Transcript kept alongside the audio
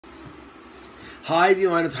Hi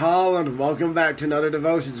everyone, it's Holland. Welcome back to another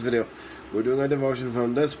devotions video. We're doing a devotion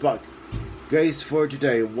from this book, Grace for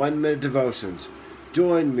Today, 1 minute devotions.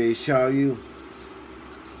 Join me, shall you?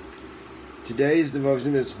 Today's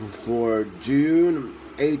devotion is for June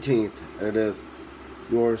 18th, and it is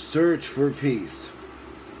Your Search for Peace.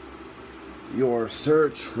 Your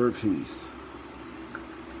Search for Peace.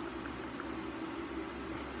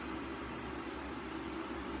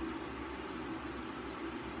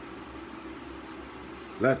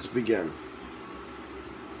 Let's begin.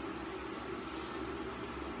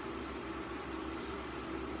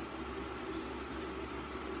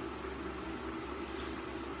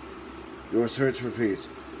 Your search for peace.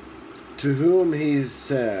 To whom he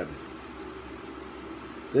said,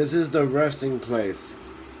 "This is the resting place.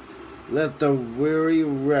 Let the weary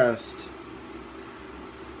rest.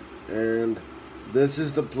 And this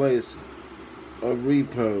is the place of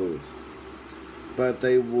repose." But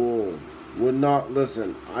they would not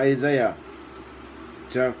listen. Isaiah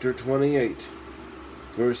chapter 28,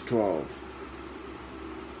 verse 12.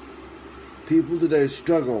 People today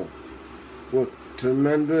struggle with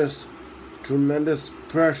tremendous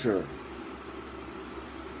pressure,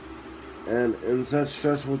 and in such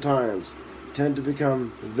stressful times tend to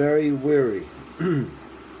become very weary.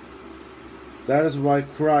 That is why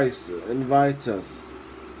Christ invites us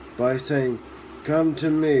by saying, "Come to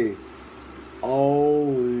me,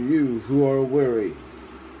 all you who are weary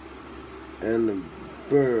and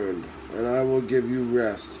burned, and I will give you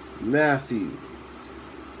rest." Matthew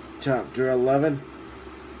chapter 11,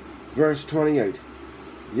 verse 28.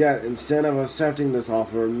 Yet, instead of accepting this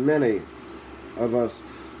offer, many of us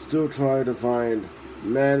still try to find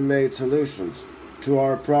man-made solutions to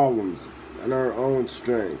our problems and our own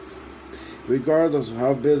strength. Regardless of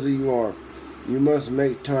how busy you are, you must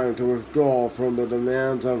make time to withdraw from the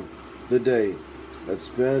demands of the day and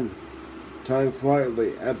spend time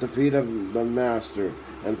quietly at the feet of the Master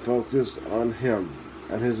and focus on Him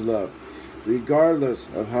and His love. Regardless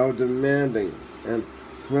of how demanding and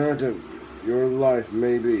frantic your life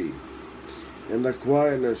may be, in the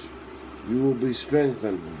quietness you will be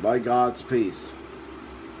strengthened by God's peace.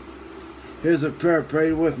 Here's a prayer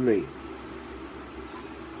prayed with me.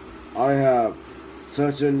 I have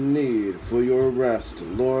such a need for your rest.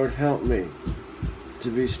 Lord, help me to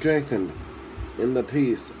be strengthened in the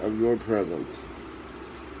peace of your presence.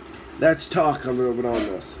 Let's talk a little bit on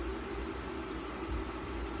this.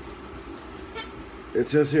 It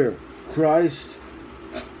says here, Christ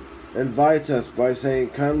invites us by saying,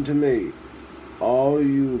 "Come to me, all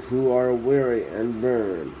you who are weary and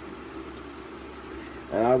burdened,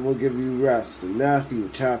 and I will give you rest." Matthew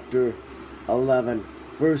chapter 11,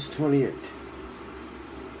 verse 28.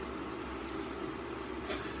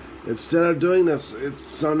 Instead of doing this,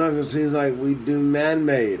 sometimes it seems like we do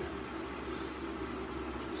man-made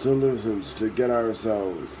solutions to get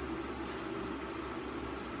ourselves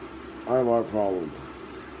out of our problems.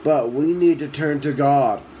 But we need to turn to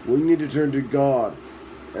God. We need to turn to God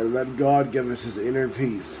and let God give us His inner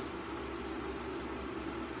peace.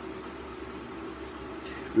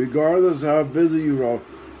 Regardless of how busy you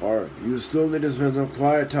are, you still need to spend some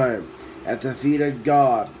quiet time at the feet of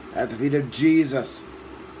God, at the feet of Jesus,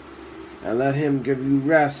 and let Him give you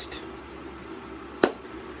rest.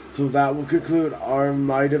 So that will conclude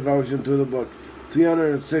my devotion to the book,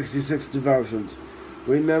 366 devotions.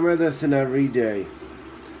 Remember this in every day.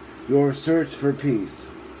 Your search for peace.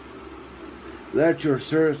 Let your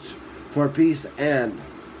search for peace end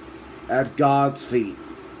at God's feet.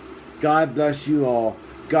 God bless you all.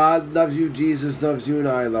 God loves you, Jesus loves you, and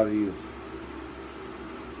I love you.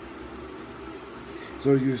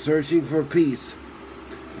 So you're searching for peace.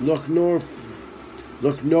 Look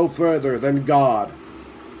no further than God,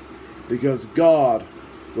 because God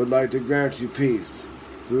would like to grant you peace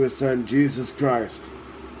through His Son, Jesus Christ.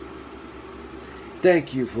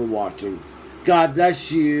 Thank you for watching. God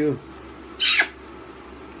bless you.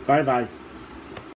 Bye-bye.